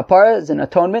as a kapara, as an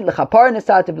atonement. Lechaper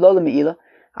nesativ lo leme'ilah.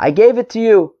 I gave it to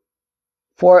you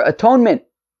for atonement,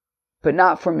 but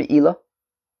not for me'ilah.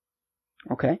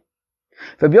 Okay.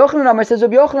 Rabbi Yochanan Amar says,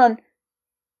 Rabbi Yochanan,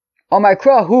 Amar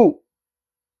Kra hu.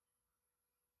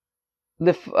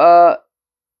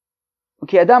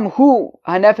 Okay, Adam hu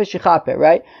hanefesh yichaper,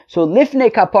 right? So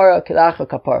lifnei kapara kelacha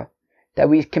kapara, that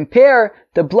we compare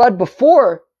the blood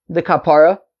before the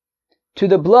kapara to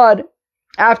the blood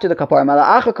after the kapara.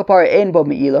 Mala'acha kapara ein bo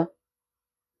me'ila.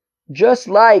 Just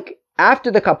like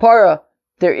after the kapara,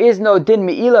 there is no din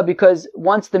me'ila because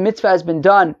once the mitzvah has been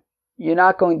done, there's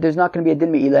not going to be a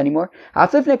din me'ila anymore.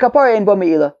 Aflifnei kapara ein bo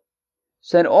me'ila.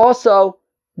 So then also,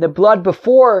 the blood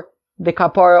before the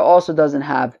kapara also doesn't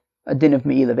have a din of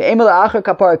me'ila. Maybe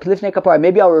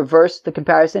I'll reverse the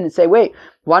comparison and say, wait,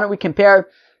 why don't we compare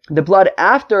the blood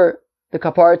after the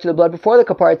kapara to the blood before the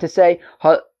kapara to say,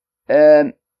 why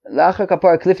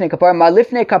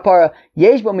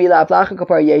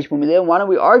don't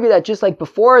we argue that just like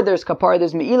before there's kapara,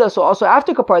 there's me'ila, so also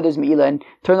after kapara there's me'ila, and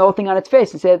turn the whole thing on its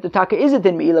face and say that the taka is a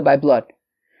din me'ila by blood.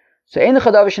 So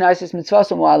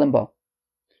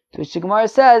which the Gemara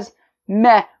says, we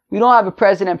don't have a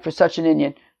precedent for such an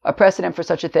inyan, a precedent for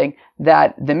such a thing,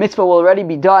 that the mitzvah will already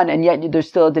be done and yet there's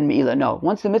still a din me'ila. No,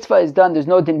 once the mitzvah is done, there's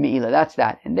no din me'ila, that's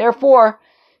that. And therefore,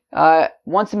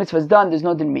 once the mitzvah is done, there's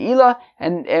no din me'ila,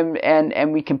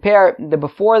 and we compare the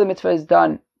before the mitzvah is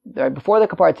done, before the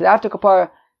kapara to the after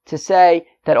kapara, to say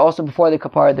that also before the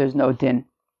kapara there's no din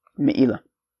me'ila.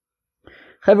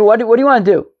 Chavre, what do you want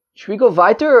to do? Should we go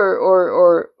weiter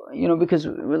or because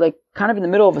we're like kind of in the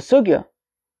middle of a sugya.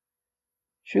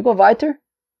 Should we go weiter?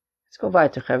 Let's go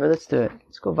weiter, Chavre. Let's do it.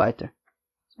 Let's go weiter.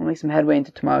 We'll make some headway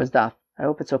into tomorrow's daf. I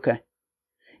hope it's okay.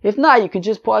 If not, you can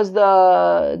just pause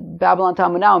the Babylon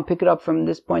Talmud now and pick it up from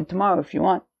this point tomorrow if you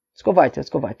want. Let's go weiter. Let's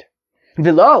go weiter.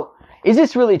 V'lo, is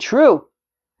this really true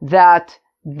that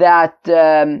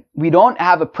we don't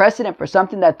have a precedent for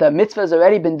something that the mitzvah has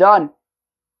already been done,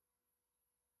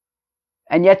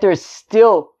 and yet there is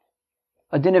still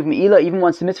a din of me'ila even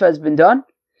once the mitzvah has been done?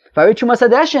 I'm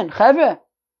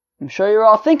sure you're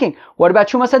all thinking, what about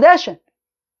Trumas Hadeshen?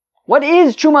 What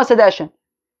is Trumas Hadeshen?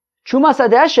 Trumas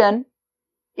Hadeshen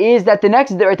is that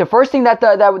the first thing that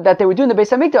they would do in the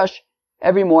Beis Hamikdash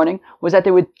every morning was that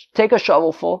they would take a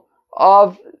shovelful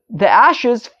of the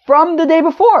ashes from the day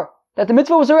before, that the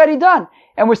mitzvah was already done.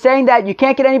 And we're saying that you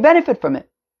can't get any benefit from it.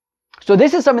 So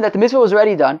this is something that the mitzvah was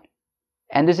already done,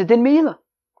 and there's a din me'ila.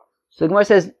 So the Gemara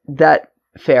says that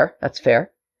that's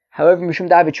fair. However, Mishum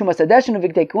David Trumas Hadeshen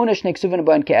uvigdei kuna shnei ksuvin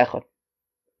ba'in ke'echad.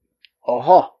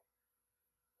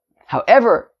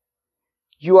 However,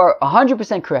 you are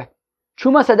 100% correct.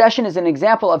 Trumas Hadeshen is an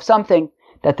example of something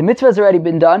that the mitzvah has already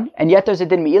been done, and yet there's a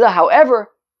din me'ila.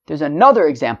 However, there's another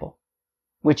example,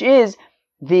 which is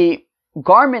the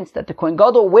garments that the Kohen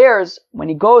Gadol wears when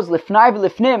he goes lifnai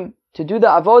v'lifnim to do the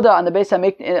avoda on the Beis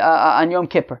Hamikdash on Yom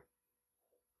Kippur.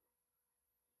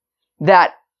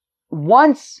 That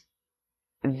once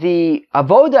the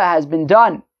avoda has been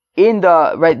done in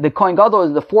the Kohen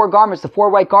Gadol, the four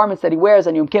white garments that he wears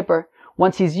on Yom Kippur,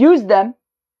 once he's used them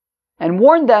and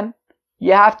worn them,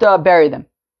 you have to bury them.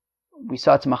 We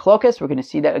saw it's a machlokas, we're going to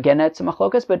see that again it's a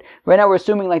machlokas, but right now we're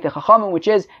assuming like the chachamim, which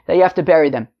is that you have to bury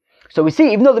them. So we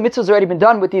see, even though the mitzvah has already been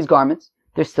done with these garments,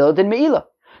 there's still a din me'ila.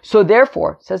 So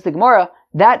therefore, says the Gemara,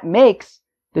 that makes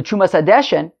the Trumas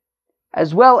Hadeshen,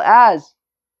 as well as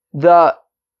the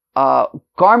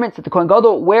garments that the Kohen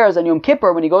Gadol wears on Yom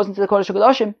Kippur when he goes into the Kodesh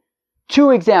HaKodashim,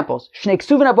 two examples. Shnei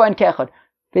ksuvin habayin ke'echad.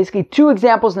 Basically, two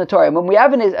examples in the Torah. When we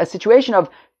have a situation of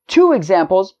two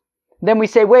examples, then we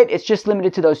say, wait, it's just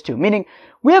limited to those two. Meaning,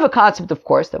 we have a concept, of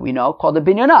course, that we know called the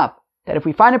binyan, that if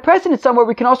we find a precedent somewhere,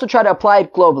 we can also try to apply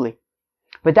it globally.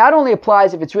 But that only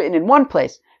applies if it's written in one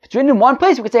place. If it's written in one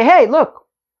place, we could say, hey, look,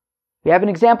 we have an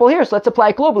example here, so let's apply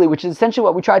it globally, which is essentially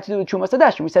what we tried to do with Trumas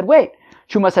Hadeshen. We said, wait,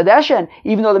 Trumas Hadeshen,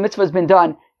 even though the mitzvah has been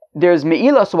done, there's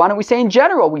me'ila, so why don't we say in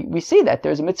general, we see that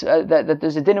there's a mitzvah, that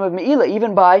there's a din of me'ila,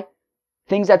 even by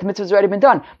things that the mitzvah has already been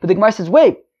done. But the Gemara says,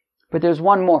 wait, but there's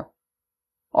one more.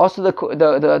 Also the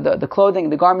clothing,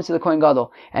 the garments of the Kohen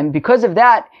Gadol. And because of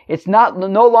that, it's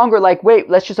no longer like, wait,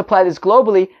 let's just apply this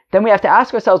globally. Then we have to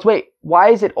ask ourselves, wait, why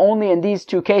is it only in these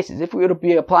two cases? If we would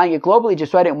be applying it globally,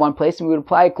 just write it in one place, and we would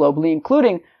apply it globally,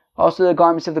 including also the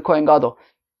garments of the Kohen Gadol.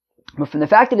 But from the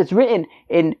fact that it's written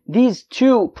in these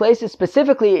two places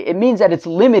specifically, it means that it's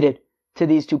limited to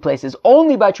these two places.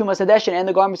 Only by Trumas Hadeshen and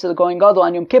the garments of the Kohen Gadol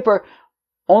on Yom Kippur,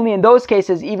 only in those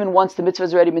cases, even once the mitzvah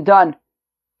has already been done,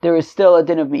 there is still a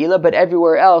din of me'ila, but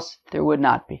everywhere else, there would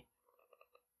not be.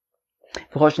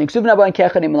 Whenever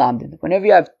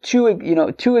you have two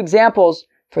examples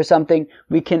for something,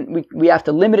 we have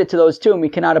to limit it to those two, and we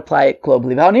cannot apply it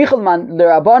globally.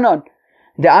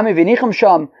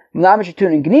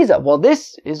 Well,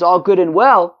 this is all good and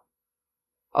well,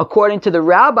 according to the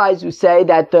rabbis who say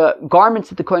that the garments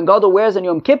that the Kohen Gadol wears on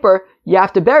Yom Kippur, you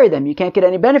have to bury them. You can't get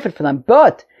any benefit from them.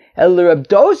 But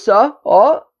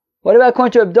what about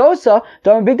according to Abdosa,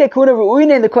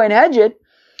 the Kohen Hedjit,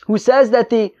 who says that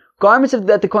the garments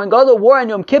that the Kohen Gadol wore on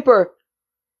Yom Kippur,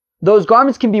 those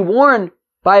garments can be worn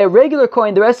by a regular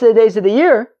coin the rest of the days of the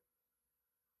year,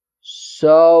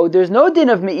 so there's no din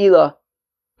of me'ilah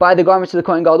by the garments of the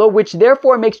Kohen Gadol, which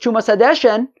therefore makes Trumas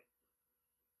Hadeshen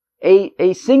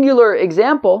a singular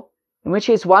example, in which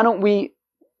case why don't we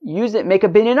use it, make a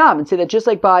binyanam, and say that just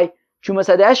like by Trumas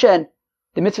Hadeshen,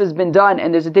 the mitzvah has been done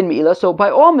and there's a din me'ilah, so by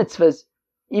all mitzvahs,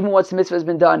 even once the mitzvah has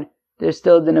been done, there's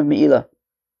still a din of me'ilah.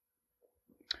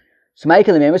 So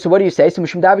what do you say? So the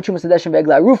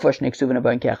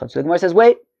Gemara says,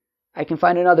 wait, I can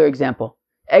find another example.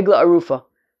 Egla Arufa.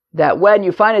 That when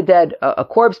you find a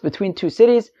corpse between two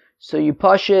cities, so you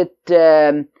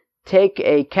take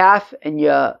a calf and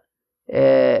you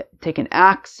take an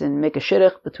axe and make a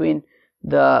shidduch between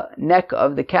the neck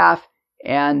of the calf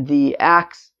and the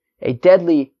axe, a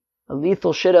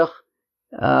lethal shidduch,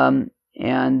 and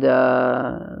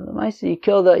you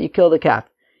kill the calf.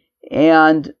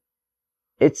 And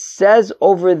it says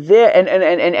over there,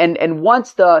 and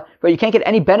once you can't get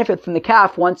any benefit from the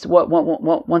calf once the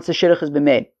shidduch has been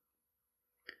made.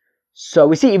 So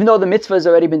we see, even though the mitzvah has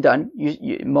already been done,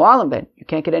 you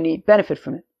can't get any benefit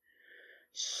from it.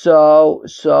 So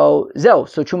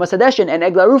Trumas Hadeshen and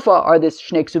Egla Rufa are this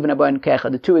Shnei Ksuvin Aba and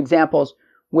Kecha, the two examples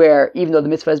where even though the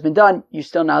mitzvah has been done, you're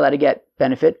still not allowed to get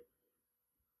benefit.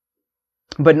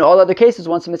 But in all other cases,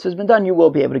 once the mitzvah has been done, you will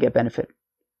be able to get benefit.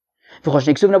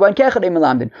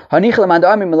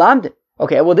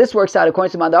 Okay, well this works out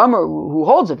according to Manda Amar, who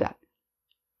holds of that,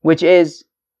 which is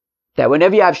that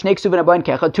whenever you have Shnei Ksuvin Aba and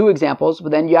Kecha, two examples,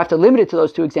 but then you have to limit it to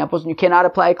those two examples, and you cannot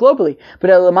apply it globally. But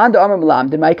according to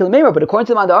the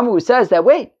Manda Amar, who says that,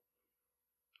 wait,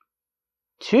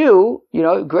 two,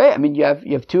 great. I mean, you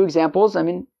have two examples. I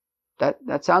mean,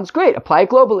 that sounds great. Apply it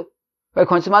globally. But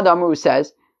according to the Manda Amar, who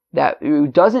says that, who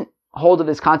doesn't hold of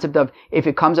this concept of if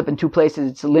it comes up in two places,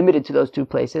 it's limited to those two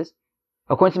places.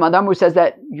 According to the Manda Amar, who says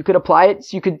that you could apply it,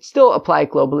 so you could still apply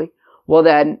it globally. Well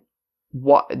then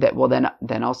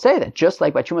I'll say that just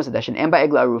like by Trumas Hadeshen and by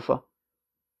Egla Arufa,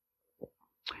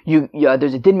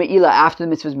 there's a din me'ilah after the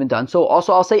mitzvah has been done. So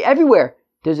also I'll say everywhere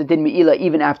there's a din me'ilah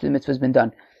even after the mitzvah has been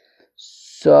done.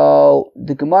 So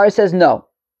the Gemara says no.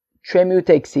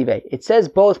 Tremiute ksive. It says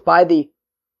both by the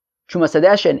Trumas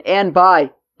Hadeshen and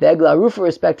by the Egla Arufa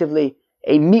respectively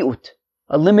a mi'ut,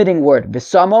 a limiting word.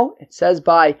 V'samo, it says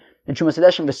by the Trumas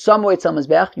Hadeshen, v'samo etzel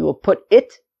mizbeach, you will put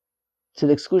it to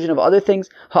the exclusion of other things.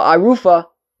 Ha'arufa,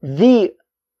 the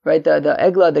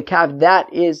egla, the calf,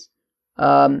 that is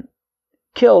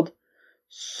killed.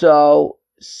 So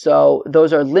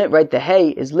those are the hay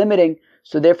is limiting.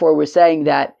 So therefore we're saying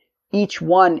that each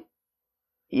one,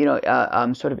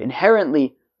 sort of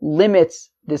inherently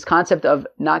limits this concept of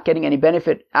not getting any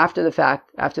benefit after the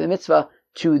fact, after the mitzvah,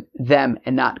 to them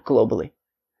and not globally.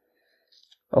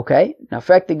 Okay, now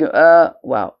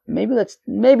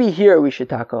maybe here we should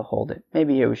hold it.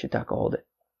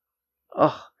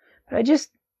 Oh, but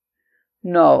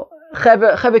no.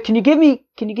 Cheve, can you give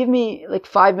me like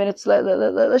 5 minutes?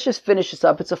 Let's just finish this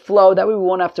up. It's a flow. That way we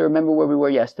won't have to remember where we were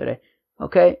yesterday.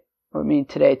 Okay? Or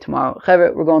today, tomorrow.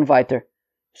 Cheve, we're going weiter.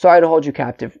 Sorry to hold you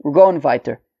captive. We're going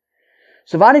weiter.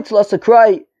 So vani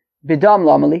tlasakrai bidam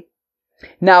lamali.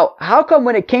 Now, how come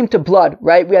when it came to blood,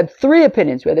 right, we had three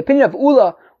opinions. We had the opinion of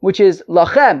Ula, which is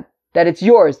lachem, that it's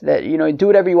yours, that, do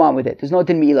whatever you want with it. There's no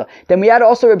din me'ilah. Then we had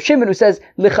also Reb Shimon, who says,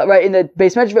 right, in the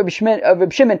base measure of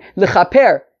Reb Shimon,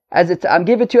 lechaper, I'm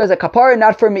giving it to you as a kapara,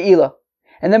 not for me'ilah.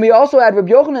 And then we also had Reb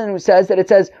Yochanan, who says that it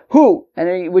says who,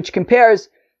 and which compares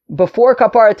before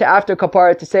kapara to after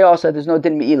kapara to say also that there's no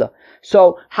din me'ilah.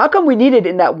 So, how come we needed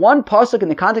in that one pasuk in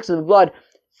the context of the blood,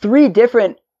 three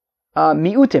different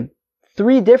mi'utim,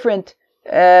 three different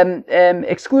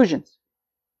exclusions?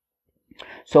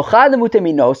 So one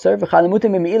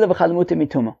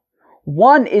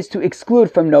is to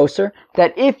exclude from noser,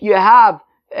 that if you have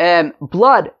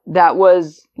blood that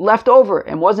was left over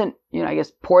and wasn't,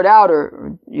 poured out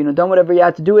or done whatever you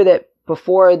had to do with it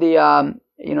before the,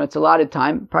 its allotted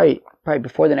time, probably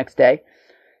before the next day.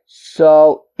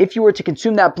 So if you were to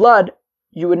consume that blood,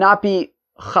 you would not be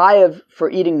chayav for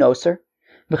eating noser.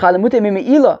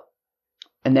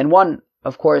 And then one,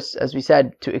 of course, as we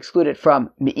said, to exclude it from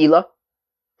me'ilah,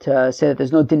 to say that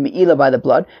there's no din me'ilah by the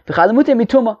blood.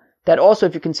 That also,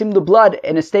 if you consume the blood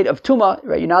in a state of tuma,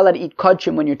 right, you're not allowed to eat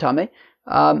kodshim when you're tameh.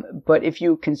 But if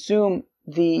you consume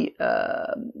the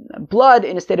blood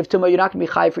in a state of tuma, you're not going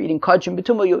to be chayav for eating kodshim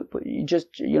betuma. You'll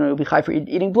be chayav for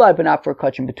eating blood, but not for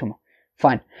kodshim betuma.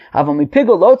 Fine. But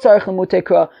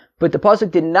the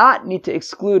pasuk did not need to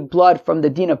exclude blood from the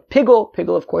din of pigul.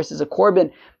 Pigul, of course, is a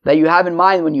korban that you have in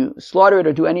mind when you slaughter it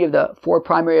or do any of the four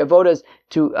primary avodas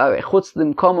to chutz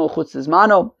limkomo, chutz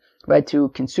zmano, right, to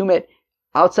consume it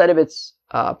outside of its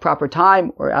proper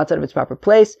time or outside of its proper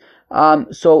place.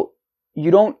 So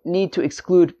you don't need to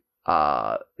exclude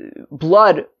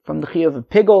blood from the chiyuv of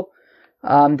pigul.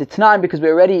 The Tanan, because we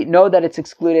already know that it's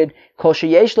excluded. Kol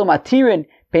sheyesh lo matirin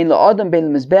bein la'adam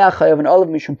bein l'mizbeach chayav an olav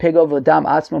mishum pigul v'dam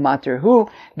atzmo matir hu.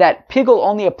 That pigul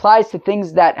only applies to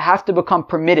things that have to become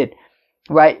permitted.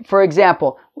 Right? For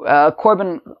example,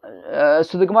 korban.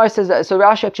 So the Gemara says that. So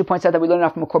Rashi actually points out that we learn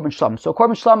that from a korban shlam. So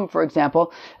korban shlam, for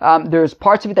example, there's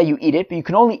parts of it that you eat it, but you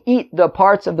can only eat the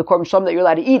parts of the korban shlam that you're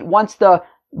allowed to eat once the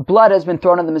blood has been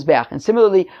thrown on the mizbeach. And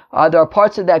similarly, there are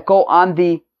parts of that go on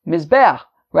the mizbeach,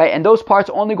 right? And those parts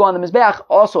only go on the mizbeach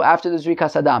also after the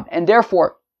zrikas hadam. And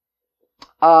therefore,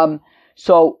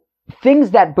 so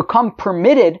things that become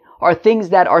permitted are things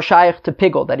that are shaykh to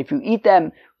pigul. That if you eat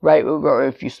them, right, or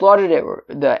if you slaughtered it, or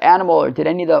the animal, or did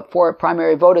any of the four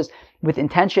primary avodas with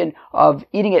intention of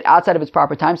eating it outside of its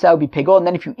proper time, so that would be pigul. And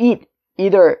then if you eat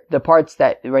either the parts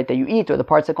that you eat or the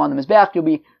parts that go on the mizbeach, you'll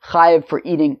be chayiv for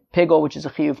eating pigul, which is a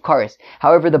chiyuv kares.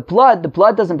 However, the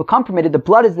blood doesn't become permitted. The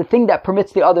blood is the thing that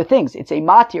permits the other things. It's a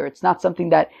matir. It's not something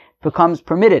that becomes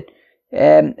permitted,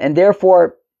 and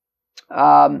therefore,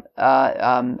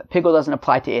 pigul doesn't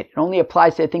apply to it. It only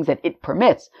applies to the things that it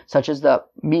permits, such as the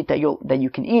meat that you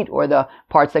can eat or the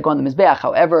parts that go on the mizbeach.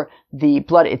 However, the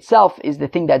blood itself is the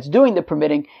thing that's doing the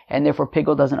permitting, and therefore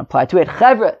pigul doesn't apply to it.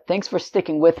 Chevra, thanks for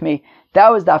sticking with me. That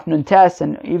was Daf Nun Tes,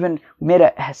 and even we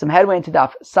made some headway into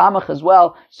Daf Samach as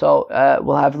well. So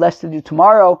we'll have less to do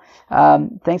tomorrow.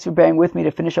 Thanks for bearing with me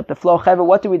to finish up the flow. Chevra,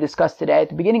 what did we discuss today? At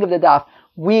the beginning of the Daf,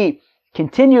 we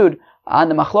continued on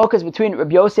the machlokas between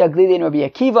Rabbi Yossi Aglili and Rabbi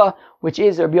Akiva, which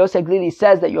is Rabbi Yossi Aglili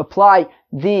says that you apply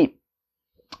the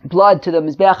blood to the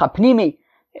Mizbeach HaPnimi,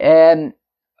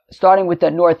 starting with the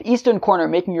northeastern corner,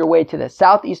 making your way to the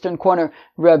southeastern corner.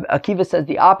 Rabbi Akiva says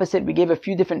the opposite. We gave a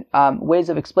few different ways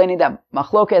of explaining that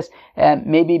machlokas,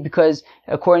 maybe because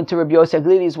according to Rabbi Yossi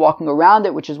Aglili, he's walking around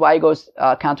it, which is why he goes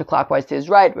counterclockwise to his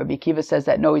right. Rabbi Akiva says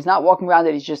that no, he's not walking around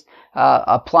it, he's just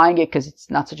applying it because it's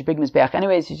not such a big mizbeach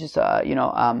anyways. He's just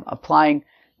applying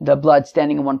the blood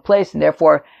standing in one place, and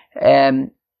therefore he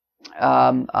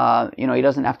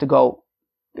doesn't have to go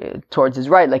towards his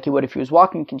right like he would if he was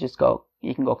walking.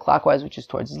 He can go clockwise, which is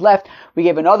towards his left. We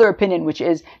gave another opinion, which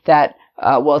is that,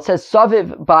 it says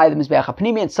Saviv by the Mizbeach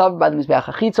HaPnimi and Saviv by the Mizbeach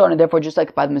HaChitzon, and therefore just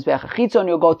like by the Mizbeach HaChitzon,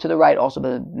 you'll go to the right, also by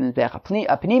the Mizbeach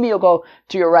HaPnimi, you'll go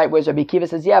to your right, whereas Rabbi Akiva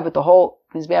says, yeah, but the whole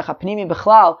Mizbeach HaPnimi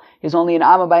B'chlal is only an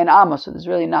Amma by an Amma, so there's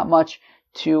really not much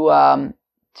to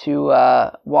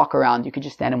walk around. You could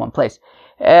just stand in one place.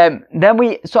 Then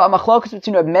we saw a machlokas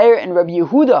between Rabbi Meir and Rabbi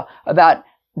Yehuda about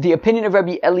the opinion of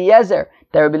Rabbi Eliezer,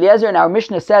 that Rabbi Eliezer in our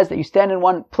Mishnah says that you stand in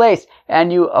one place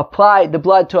and you apply the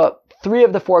blood to 3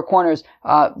 of the 4 corners,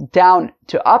 down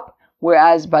to up,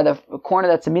 whereas by the corner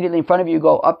that's immediately in front of you, you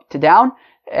go up to down.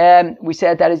 And we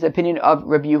said that is the opinion of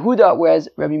Rabbi Yehuda, whereas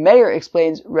Rabbi Meir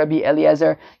explains Rabbi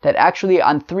Eliezer that actually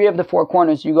on 3 of the 4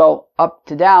 corners you go up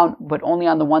to down, but only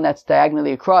on the one that's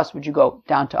diagonally across would you go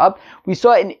down to up. We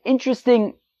saw an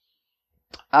interesting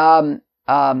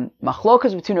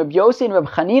machlokas between Rabbi Yossi and Rabbi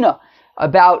Chanina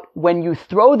about when you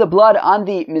throw the blood on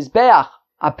the Mizbeach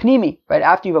HaPnimi, right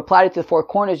after you've applied it to the 4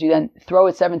 corners, you then throw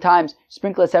it 7 times,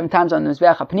 sprinkle it 7 times on the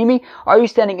Mizbeach HaPnimi. Are you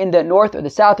standing in the north or the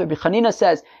south? Rabbi Chanina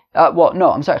says,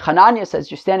 Hanania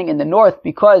says you're standing in the north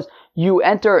because you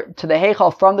enter to the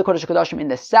Heichal from the Kodesh HaKodashim in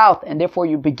the south, and therefore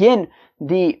you begin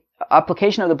the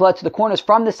application of the blood to the corners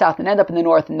from the south and end up in the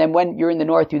north, and then when you're in the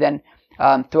north, you then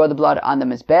throw the blood on the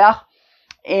Mizbeach.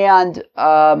 And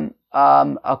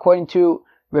according to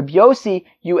Rabbi Yossi,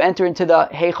 you enter into the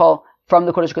Heichal from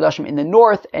the Kodesh HaKodashim in the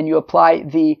north, and you apply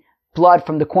the blood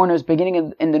from the corners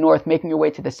beginning in the north, making your way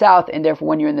to the south, and therefore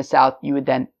when you're in the south, you would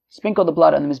then sprinkle the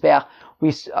blood on the Mizbeach.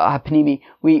 We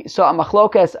saw a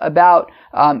machlokas about,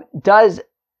 does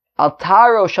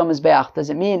altaro shel Mizbeach, does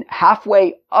it mean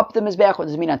halfway up the Mizbeach, or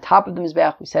does it mean on top of the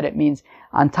Mizbeach? We said it means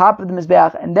on top of the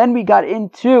Mizbeach, and then we got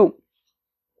into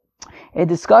a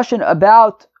discussion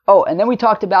about, and then we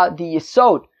talked about the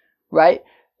Yesod, right?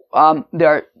 There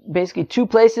are basically 2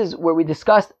 places where we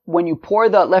discussed when you pour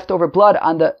the leftover blood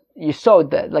on the Yesod,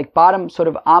 the bottom sort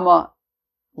of Amma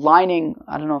lining,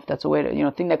 I don't know if that's a way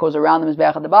to, thing that goes around the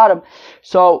Mizbeach at the bottom.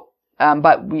 So,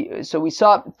 we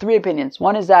saw 3 opinions.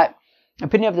 One is that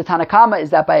opinion of the Tanakama is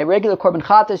that by a regular Korban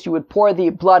Chatas, you would pour the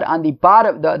blood on the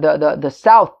bottom, the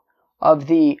south on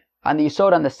the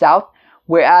Yesod on the south,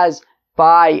 whereas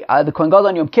by the Kohen Gadol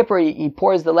on Yom Kippur, he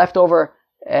pours the leftover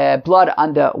blood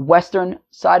on the western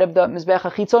side of the Mizbeach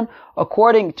HaChitzon.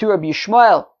 According to Rabbi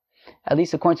Yishmael, at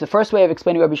least according to the first way of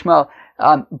explaining Rabbi Yishmael,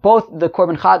 both the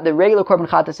regular Korban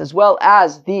Chatas as well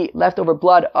as the leftover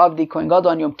blood of the Kohen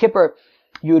Gadol on Yom Kippur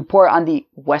you would pour on the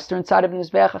western side of the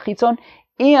Mizbeach HaChitzon.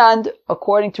 And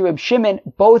according to Reb Shimon,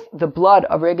 both the blood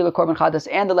of regular Korban Chatas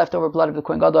and the leftover blood of the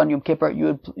Kohen Gadol on Yom Kippur,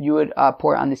 you would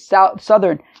pour on the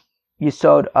southern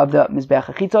Yesod of the Mizbeach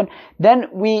HaChitzon. Then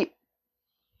we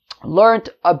learned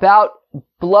about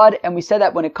blood, and we said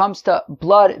that when it comes to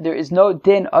blood, there is no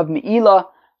din of Me'ilah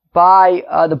by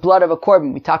the blood of a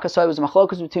korban. We talked about it was a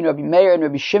machlokus between Rabbi Meir and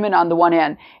Rabbi Shimon on the one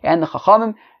hand, and the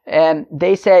Chachamim. And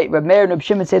they say, Rabbi Meir and Rabbi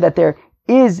Shimon say that there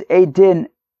is a din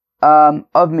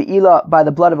of Me'ilah by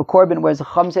the blood of a korban, whereas the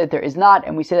Chacham say that there is not,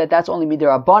 and we say that that's only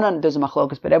midirabanan. There's a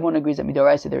machlokus, but everyone agrees that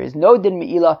midoraisa there is no din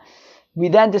Me'ilah. We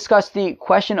then discussed the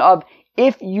question of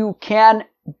if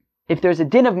there's a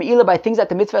din of Me'ilah by things that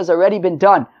the mitzvah has already been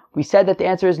done. We said that the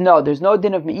answer is no. There's no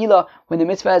din of Me'ilah when the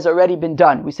mitzvah has already been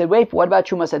done. We said, wait, what about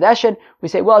Trumas Hadeshen? We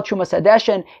say, well, Trumas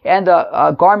Hadeshen and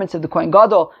the garments of the Kohen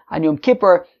Gadol on Yom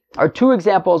Kippur are two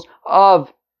examples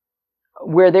of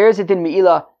where there is a din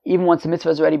Me'ilah even once the mitzvah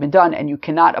has already been done, and you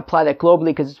cannot apply that globally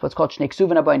because it's what's called Shnei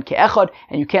Ksuvin Haba and Ke'echad,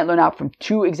 and you can't learn out from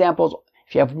two examples.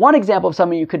 If you have one example of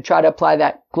something, you could try to apply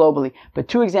that globally. But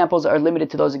two examples are limited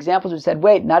to those examples. We said,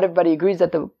 wait, not everybody agrees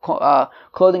that the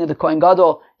clothing of the Kohen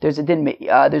Gadol, there's a din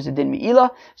Me'ilah.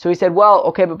 So we said, well,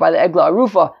 okay, but by the Egla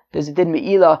Arufa, there's a din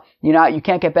Me'ilah. You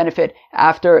can't get benefit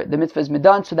after the mitzvah has been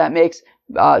done. So that makes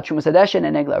Trumas Hadeshen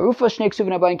and Egla Arufa Shnei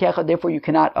Ksuvin Haba and Ke'echad. Therefore, you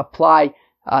cannot apply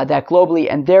that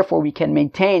globally, and therefore we can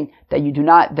maintain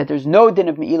that there's no din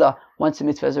of Me'ilah once the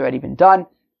mitzvah has already been done.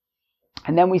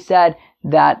 And then we said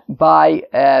that by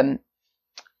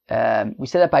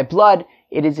blood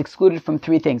it is excluded from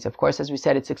three things. Of course, as we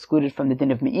said, it's excluded from the din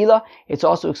of Me'ilah. It's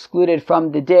also excluded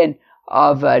from the din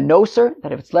of noser,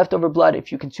 that if it's leftover blood,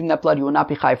 if you consume that blood, you will not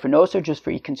be chayav for noser, just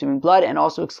for consuming blood, and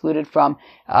also excluded from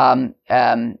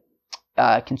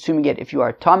consuming it if you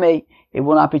are tamei. It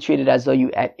will not be treated as though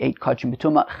you ate kachim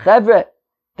betuma. Chevre,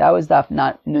 that was daf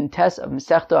nun tes of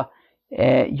Masechta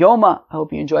Yoma. I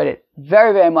hope you enjoyed it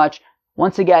very, very much.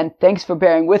 Once again, thanks for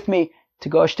bearing with me to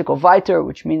go a shtickle weiter,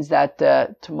 which means that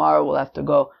tomorrow we'll have to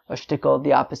go a shtickle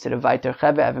the opposite of weiter.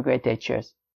 Chevre, have a great day. Cheers.